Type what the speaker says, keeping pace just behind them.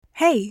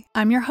Hey,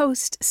 I'm your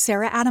host,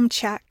 Sarah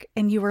Adamchak,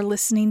 and you are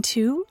listening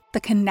to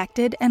the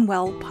Connected and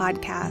Well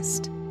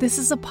podcast. This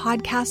is a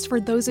podcast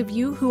for those of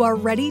you who are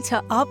ready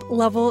to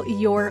up-level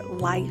your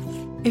life.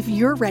 If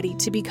you're ready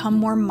to become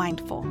more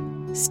mindful,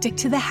 stick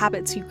to the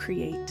habits you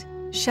create,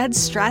 shed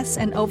stress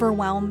and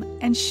overwhelm,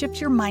 and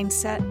shift your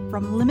mindset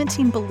from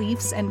limiting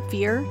beliefs and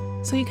fear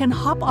so you can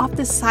hop off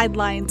the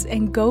sidelines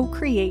and go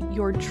create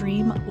your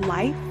dream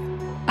life,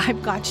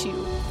 I've got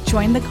you.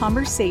 Join the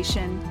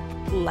conversation.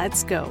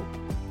 Let's go.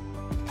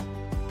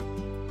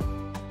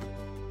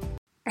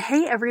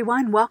 Hey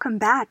everyone, welcome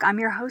back. I'm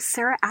your host,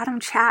 Sarah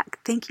Adamchak.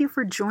 Thank you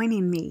for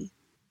joining me.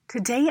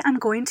 Today I'm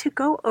going to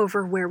go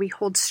over where we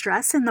hold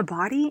stress in the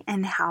body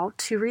and how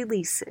to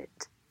release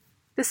it.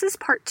 This is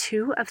part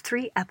 2 of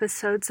 3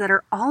 episodes that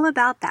are all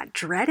about that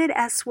dreaded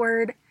S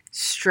word,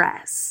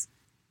 stress.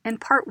 In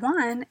part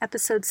 1,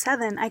 episode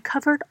 7, I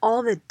covered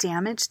all the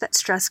damage that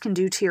stress can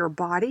do to your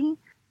body.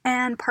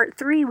 And part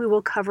 3, we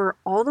will cover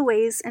all the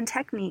ways and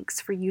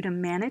techniques for you to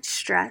manage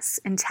stress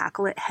and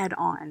tackle it head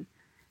on.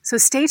 So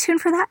stay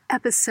tuned for that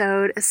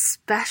episode,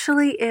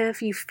 especially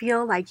if you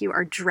feel like you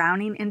are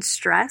drowning in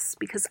stress,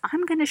 because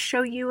I'm going to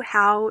show you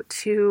how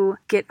to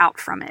get out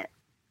from it.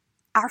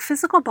 Our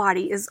physical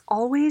body is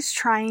always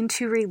trying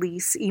to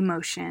release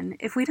emotion.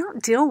 If we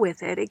don't deal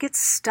with it, it gets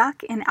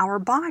stuck in our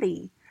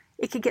body.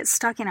 It could get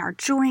stuck in our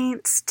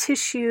joints,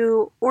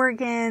 tissue,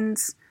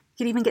 organs. It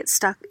could even get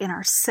stuck in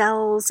our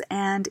cells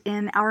and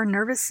in our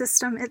nervous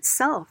system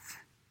itself.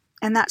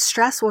 And that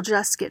stress will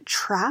just get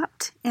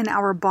trapped in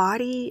our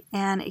body,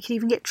 and it can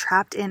even get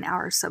trapped in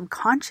our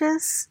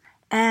subconscious,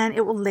 and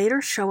it will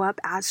later show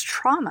up as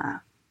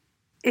trauma.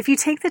 If you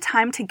take the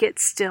time to get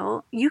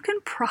still, you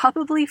can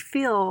probably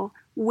feel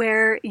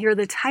where you're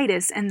the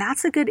tightest, and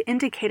that's a good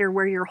indicator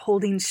where you're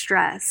holding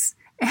stress.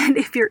 And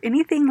if you're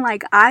anything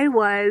like I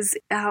was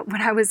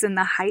when I was in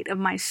the height of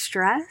my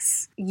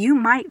stress, you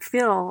might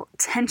feel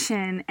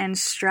tension and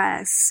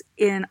stress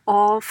in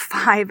all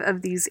 5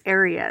 of these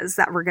areas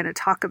that we're going to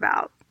talk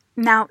about.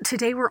 Now,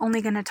 today we're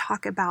only going to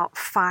talk about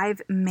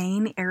 5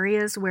 main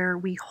areas where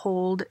we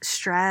hold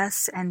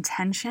stress and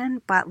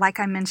tension. But like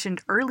I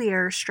mentioned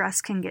earlier,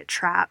 stress can get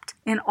trapped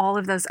in all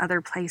of those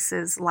other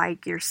places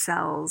like your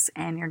cells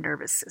and your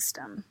nervous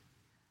system.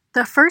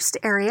 The first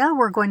area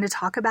we're going to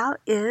talk about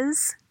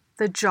is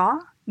the jaw,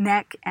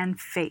 neck, and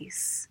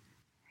face.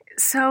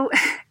 So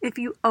if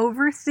you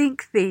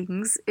overthink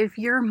things, if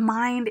your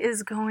mind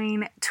is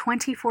going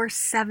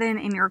 24/7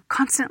 and you're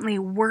constantly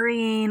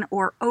worrying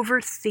or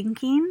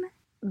overthinking,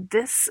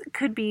 this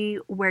could be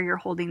where you're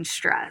holding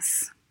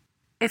stress.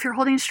 If you're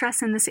holding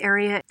stress in this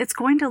area, it's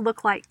going to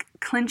look like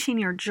clenching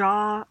your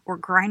jaw or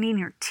grinding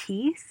your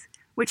teeth,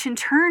 which in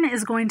turn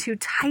is going to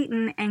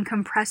tighten and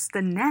compress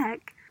the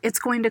neck. It's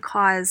going to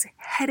cause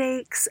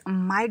headaches,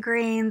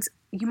 migraines.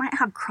 You might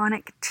have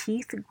chronic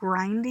teeth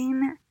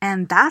grinding,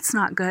 and that's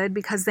not good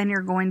because then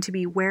you're going to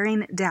be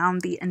wearing down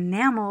the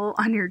enamel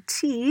on your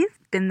teeth.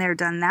 Been there,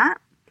 done that.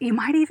 You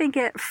might even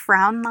get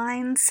frown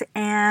lines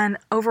and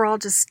overall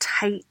just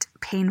tight,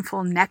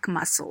 painful neck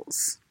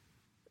muscles.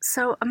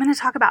 So I'm going to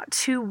talk about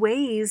 2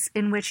 ways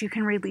in which you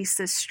can release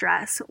this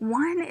stress.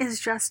 One is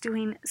just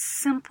doing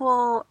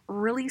simple,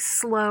 really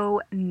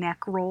slow neck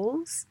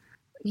rolls.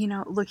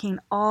 Looking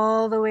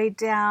all the way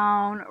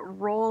down,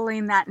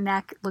 rolling that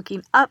neck,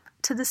 looking up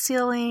to the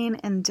ceiling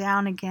and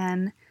down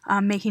again,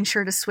 making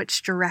sure to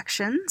switch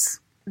directions.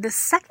 The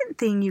second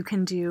thing you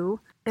can do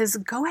is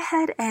go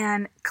ahead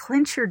and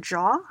clench your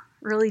jaw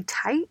really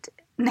tight.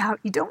 Now,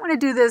 you don't want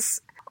to do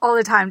this all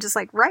the time, just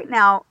like right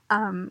now,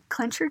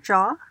 clench your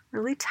jaw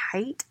really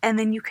tight, and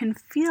then you can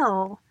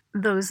feel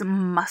those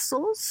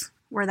muscles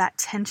where that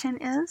tension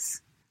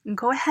is. And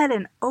go ahead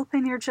and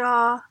open your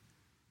jaw.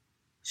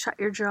 Shut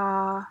your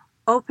jaw,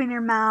 open your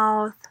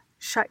mouth,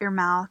 shut your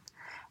mouth,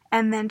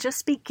 and then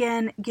just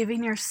begin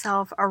giving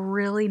yourself a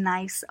really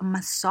nice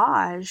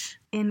massage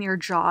in your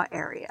jaw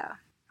area.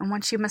 And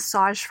once you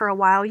massage for a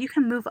while, you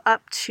can move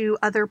up to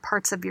other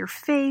parts of your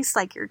face,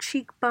 like your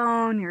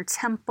cheekbone, your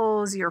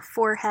temples, your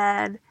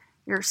forehead,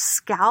 your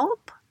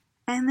scalp,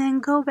 and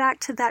then go back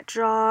to that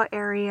jaw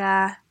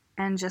area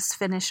and just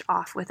finish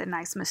off with a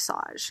nice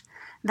massage.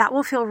 That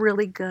will feel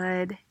really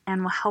good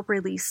and will help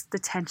release the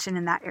tension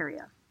in that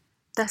area.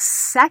 The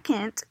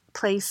second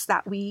place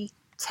that we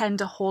tend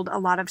to hold a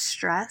lot of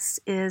stress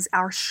is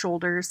our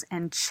shoulders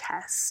and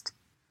chest.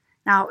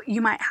 Now,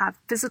 you might have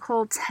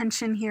physical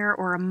tension here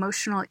or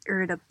emotional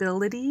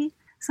irritability.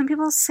 Some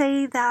people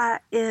say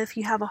that if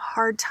you have a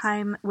hard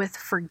time with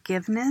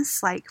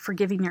forgiveness, like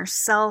forgiving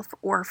yourself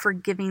or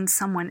forgiving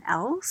someone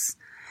else,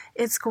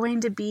 it's going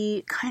to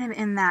be kind of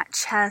in that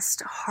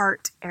chest,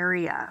 heart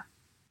area.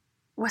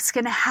 What's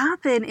going to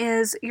happen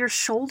is your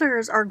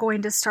shoulders are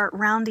going to start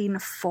rounding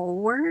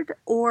forward,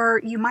 or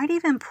you might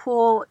even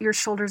pull your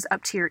shoulders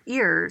up to your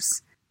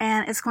ears,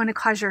 and it's going to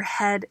cause your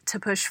head to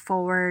push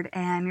forward,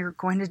 and you're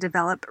going to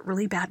develop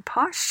really bad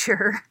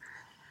posture.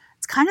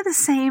 It's kind of the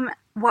same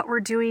what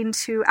we're doing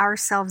to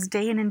ourselves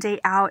day in and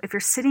day out. If you're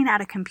sitting at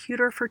a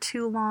computer for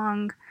too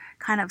long,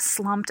 kind of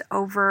slumped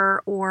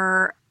over,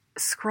 or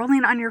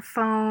scrolling on your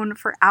phone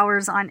for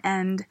hours on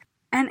end.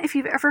 And if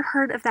you've ever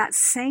heard of that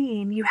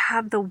saying, you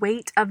have the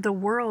weight of the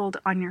world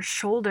on your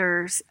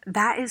shoulders,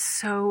 that is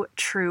so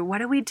true.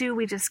 What do?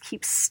 We just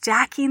keep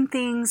stacking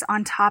things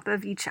on top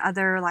of each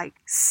other, like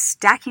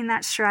stacking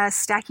that stress,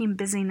 stacking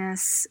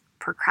busyness,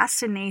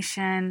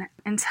 procrastination,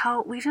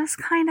 until we just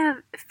kind of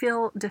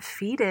feel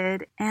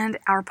defeated and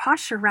our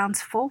posture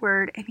rounds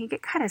forward and you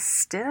get kind of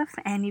stiff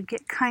and you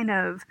get kind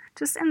of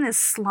just in this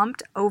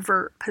slumped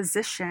over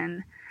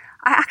position.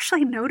 I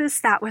actually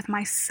noticed that with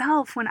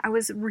myself when I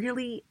was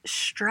really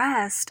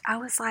stressed. I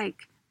was like,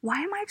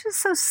 why am I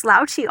just so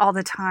slouchy all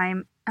the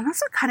time? And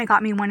that's what kind of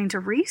got me wanting to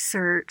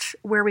research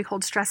where we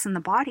hold stress in the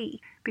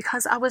body,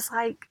 because I was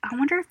like, I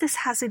wonder if this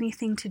has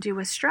anything to do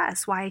with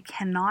stress, why I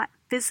cannot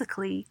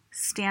physically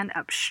stand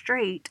up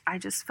straight. I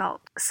just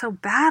felt so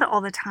bad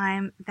all the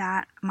time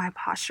that my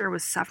posture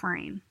was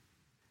suffering.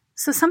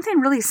 So something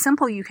really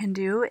simple you can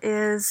do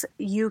is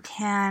you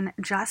can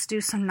just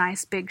do some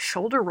nice big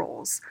shoulder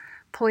rolls,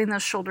 pulling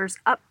those shoulders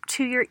up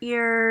to your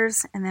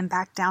ears and then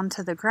back down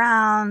to the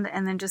ground,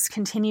 and then just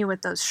continue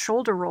with those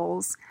shoulder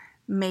rolls,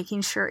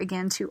 making sure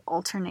again to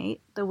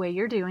alternate the way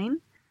you're doing.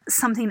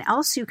 Something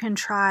else you can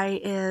try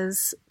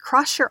is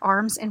cross your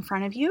arms in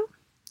front of you,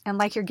 and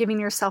like you're giving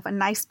yourself a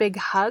nice big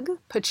hug,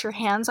 put your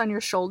hands on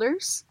your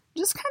shoulders.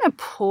 Just kind of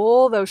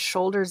pull those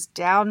shoulders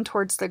down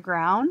towards the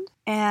ground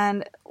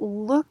and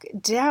look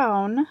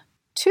down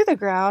to the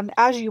ground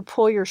as you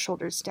pull your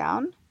shoulders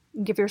down.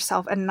 Give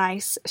yourself a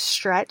nice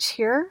stretch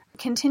here.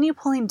 Continue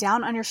pulling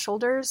down on your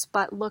shoulders,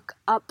 but look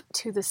up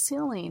to the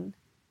ceiling.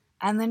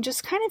 And then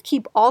just kind of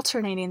keep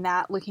alternating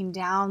that, looking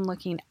down,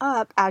 looking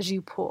up as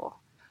you pull.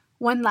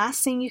 One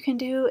last thing you can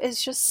do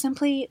is just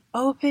simply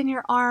open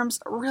your arms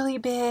really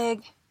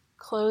big,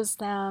 close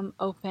them,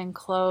 open,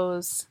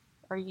 close,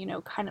 or,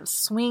 kind of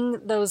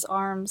swing those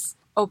arms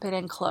open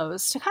and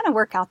close to kind of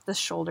work out the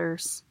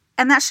shoulders.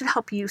 And that should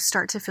help you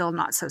start to feel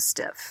not so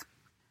stiff.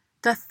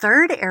 The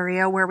third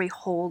area where we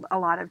hold a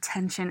lot of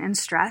tension and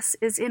stress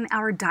is in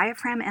our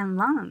diaphragm and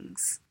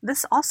lungs.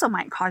 This also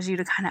might cause you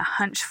to kind of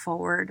hunch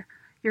forward.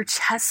 Your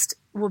chest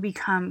will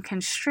become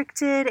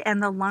constricted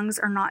and the lungs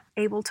are not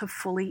able to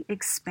fully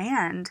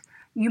expand.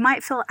 You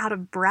might feel out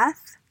of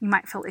breath, you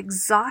might feel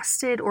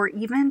exhausted or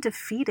even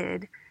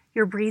defeated.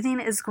 Your breathing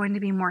is going to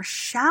be more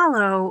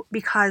shallow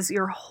because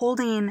you're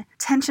holding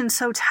tension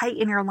so tight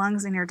in your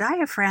lungs and your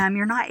diaphragm,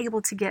 you're not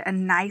able to get a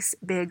nice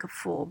big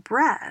full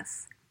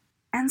breath.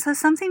 And so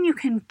something you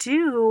can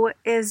do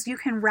is you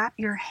can wrap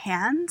your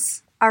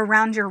hands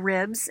around your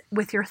ribs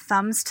with your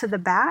thumbs to the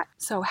back.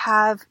 So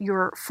have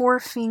your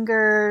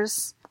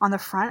forefingers on the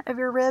front of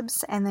your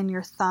ribs and then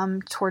your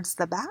thumb towards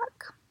the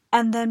back.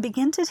 And then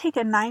begin to take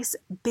a nice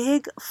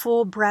big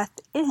full breath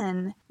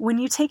in. When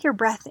you take your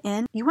breath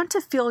in, you want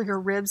to feel your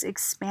ribs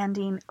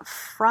expanding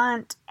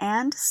front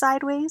and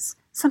sideways.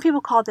 Some people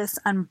call this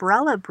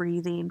umbrella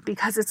breathing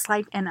because it's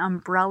like an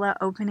umbrella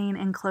opening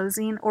and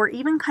closing, or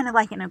even kind of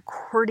like an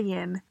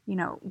accordion,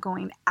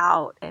 going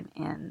out and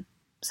in.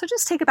 So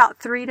just take about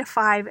 3 to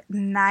 5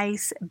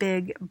 nice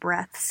big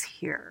breaths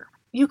here.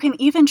 You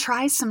can even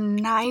try some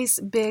nice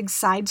big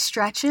side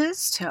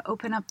stretches to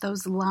open up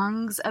those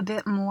lungs a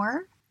bit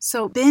more.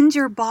 So bend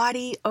your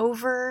body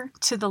over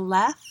to the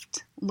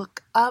left,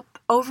 look up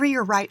over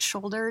your right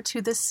shoulder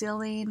to the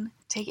ceiling,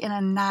 take in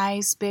a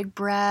nice big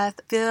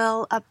breath,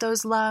 fill up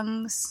those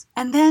lungs,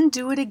 and then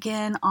do it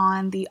again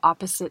on the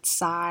opposite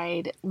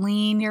side.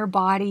 Lean your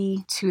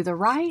body to the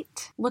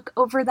right, look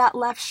over that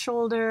left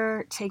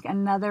shoulder, take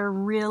another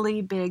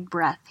really big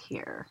breath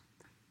here.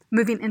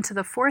 Moving into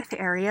the fourth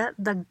area,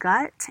 the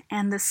gut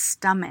and the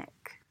stomach.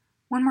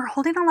 When we're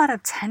holding a lot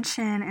of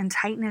tension and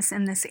tightness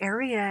in this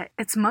area,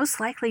 it's most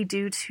likely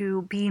due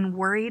to being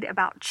worried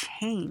about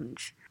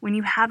change. When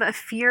you have a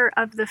fear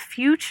of the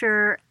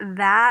future,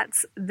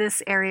 that's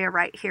this area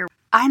right here.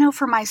 I know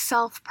for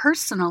myself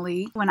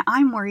personally, when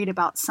I'm worried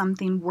about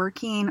something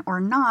working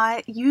or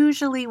not,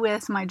 usually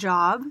with my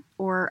job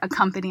or a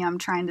company I'm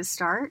trying to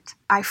start,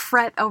 I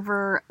fret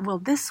over, will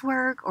this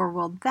work or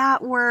will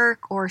that work,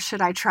 or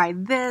should I try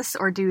this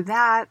or do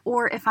that?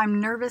 Or if I'm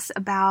nervous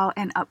about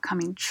an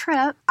upcoming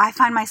trip, I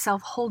find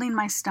myself holding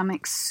my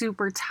stomach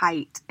super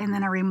tight, and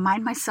then I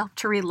remind myself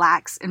to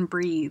relax and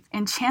breathe.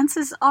 And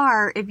chances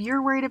are, if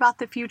you're worried about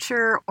the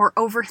future or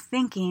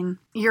overthinking,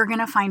 you're going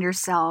to find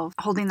yourself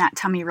holding that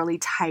tummy really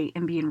tight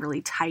and being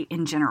really tight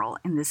in general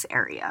in this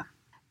area.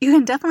 You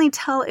can definitely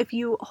tell if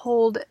you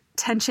hold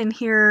tension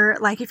here,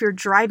 like if you're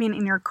driving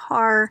in your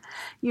car,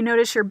 you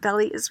notice your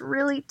belly is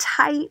really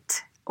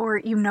tight, or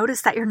you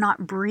notice that you're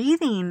not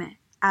breathing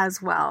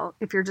as well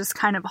if you're just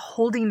kind of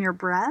holding your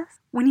breath.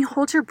 When you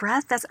hold your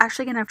breath, that's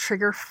actually going to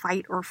trigger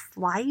fight or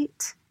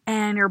flight.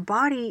 And your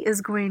body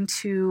is going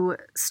to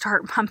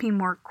start pumping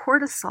more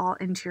cortisol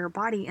into your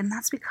body. And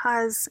that's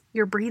because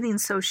you're breathing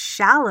so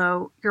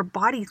shallow, your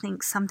body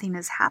thinks something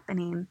is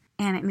happening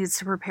and it needs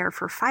to prepare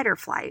for fight or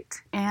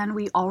flight. And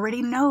we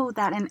already know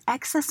that an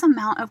excess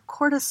amount of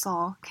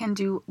cortisol can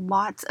do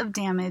lots of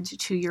damage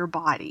to your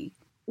body.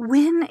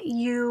 When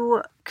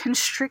you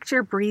constrict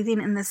your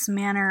breathing in this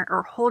manner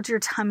or hold your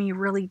tummy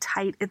really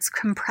tight, it's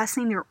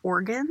compressing your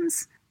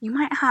organs. You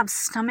might have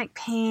stomach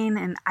pain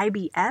and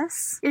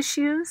IBS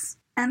issues.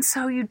 And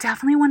so you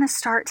definitely want to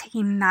start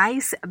taking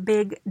nice,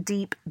 big,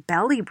 deep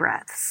belly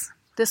breaths.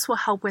 This will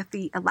help with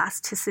the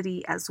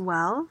elasticity as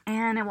well.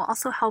 And it will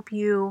also help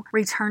you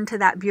return to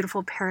that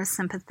beautiful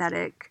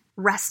parasympathetic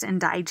rest and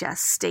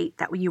digest state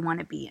that you want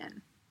to be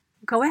in.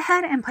 Go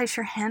ahead and place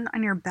your hand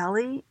on your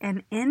belly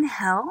and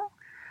inhale.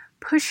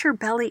 Push your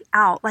belly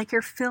out like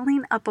you're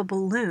filling up a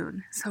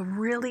balloon. So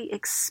really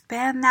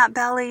expand that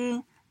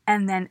belly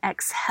and then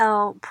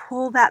exhale,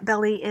 pull that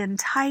belly in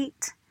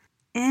tight.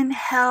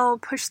 Inhale,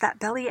 push that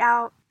belly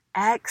out.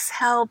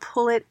 Exhale,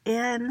 pull it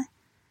in.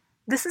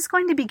 This is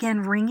going to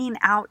begin wringing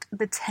out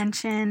the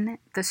tension,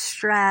 the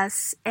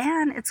stress,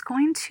 and it's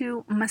going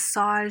to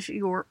massage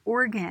your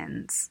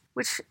organs,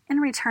 which in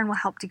return will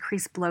help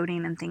decrease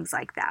bloating and things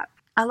like that.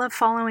 I love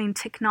following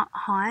Thich Nhat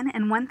Hanh,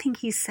 and one thing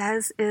he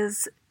says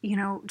is,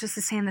 just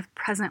to stay in the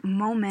present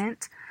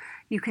moment,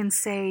 you can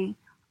say,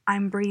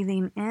 I'm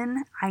breathing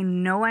in, I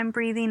know I'm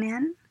breathing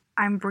in,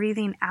 I'm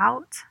breathing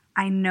out,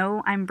 I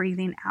know I'm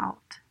breathing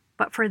out.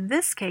 But for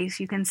this case,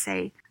 you can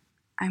say,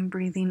 I'm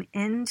breathing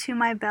into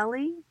my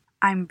belly,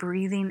 I'm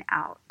breathing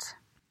out.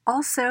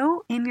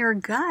 Also, in your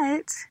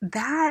gut,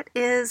 that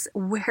is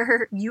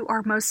where you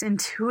are most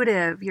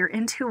intuitive. Your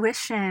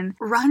intuition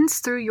runs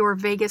through your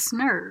vagus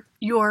nerve.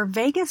 Your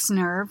vagus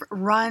nerve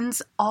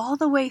runs all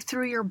the way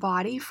through your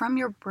body, from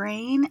your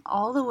brain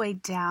all the way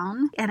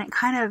down, and it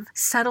kind of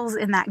settles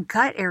in that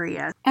gut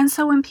area. And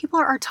so when people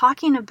are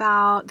talking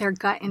about their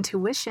gut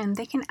intuition,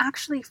 they can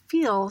actually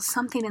feel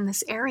something in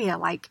this area.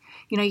 Like,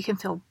 you can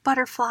feel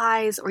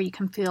butterflies, or you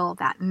can feel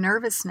that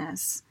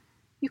nervousness.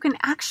 You can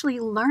actually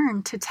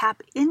learn to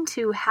tap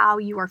into how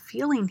you are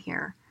feeling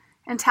here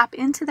and tap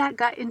into that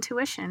gut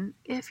intuition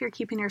if you're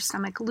keeping your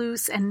stomach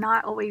loose and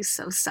not always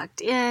so sucked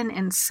in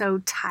and so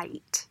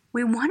tight.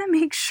 We want to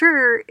make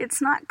sure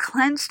it's not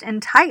clenched and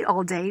tight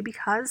all day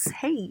because,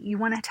 hey, you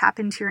want to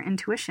tap into your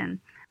intuition.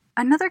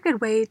 Another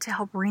good way to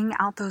help wring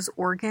out those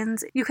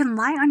organs, you can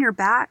lie on your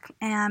back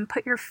and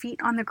put your feet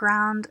on the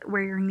ground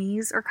where your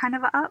knees are kind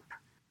of up.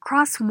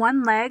 Cross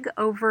one leg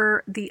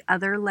over the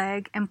other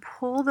leg and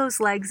pull those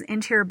legs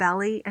into your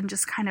belly and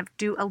just kind of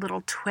do a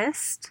little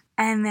twist.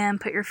 And then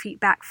put your feet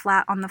back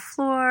flat on the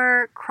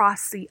floor,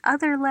 cross the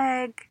other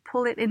leg,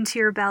 pull it into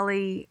your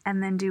belly,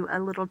 and then do a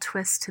little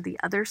twist to the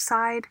other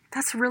side.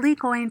 That's really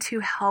going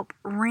to help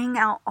wring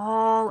out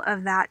all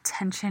of that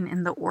tension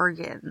in the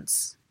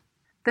organs.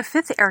 The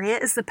fifth area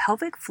is the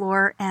pelvic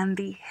floor and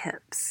the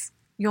hips.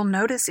 You'll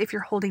notice if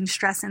you're holding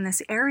stress in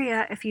this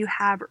area if you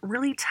have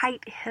really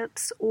tight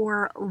hips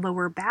or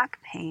lower back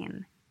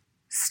pain.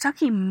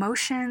 Stuck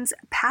emotions,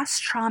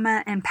 past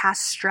trauma, and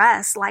past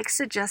stress likes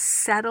to just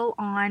settle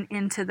on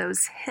into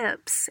those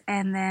hips,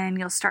 and then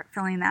you'll start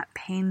feeling that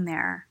pain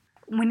there.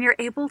 When you're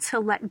able to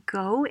let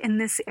go in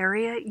this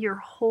area, your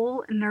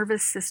whole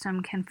nervous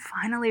system can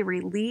finally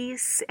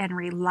release and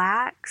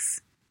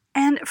relax.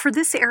 And for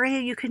this area,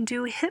 you can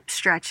do hip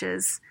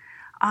stretches.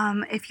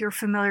 If you're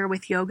familiar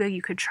with yoga,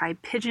 you could try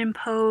pigeon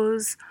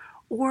pose,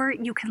 or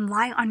you can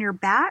lie on your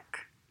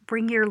back,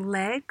 bring your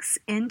legs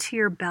into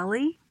your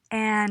belly,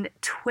 and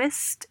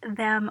twist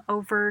them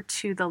over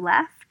to the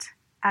left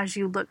as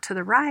you look to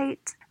the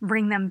right.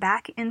 Bring them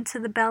back into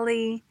the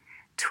belly,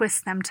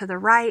 twist them to the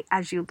right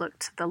as you look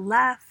to the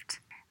left.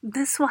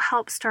 This will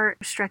help start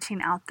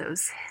stretching out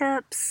those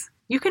hips.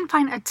 You can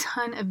find a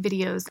ton of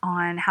videos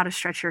on how to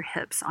stretch your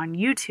hips on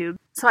YouTube,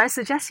 so I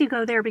suggest you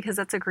go there because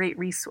that's a great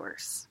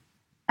resource.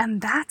 And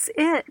that's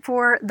it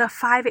for the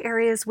 5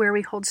 areas where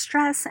we hold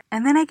stress.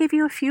 And then I give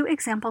you a few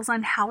examples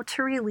on how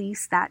to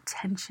release that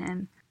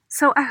tension.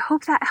 So I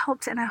hope that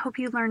helped, and I hope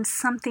you learned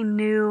something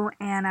new,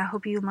 and I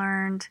hope you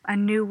learned a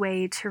new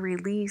way to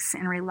release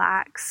and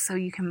relax so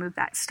you can move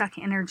that stuck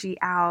energy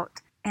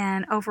out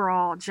and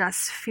overall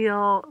just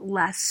feel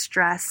less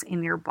stress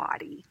in your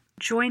body.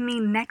 Join me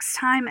next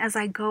time as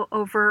I go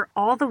over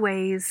all the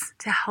ways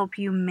to help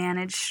you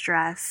manage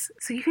stress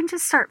so you can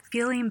just start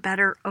feeling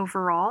better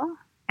overall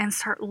and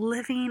start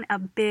living a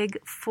big,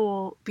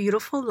 full,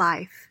 beautiful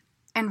life.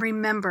 And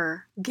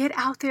remember, get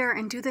out there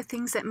and do the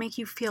things that make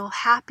you feel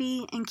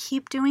happy and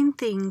keep doing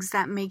things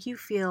that make you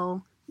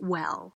feel well.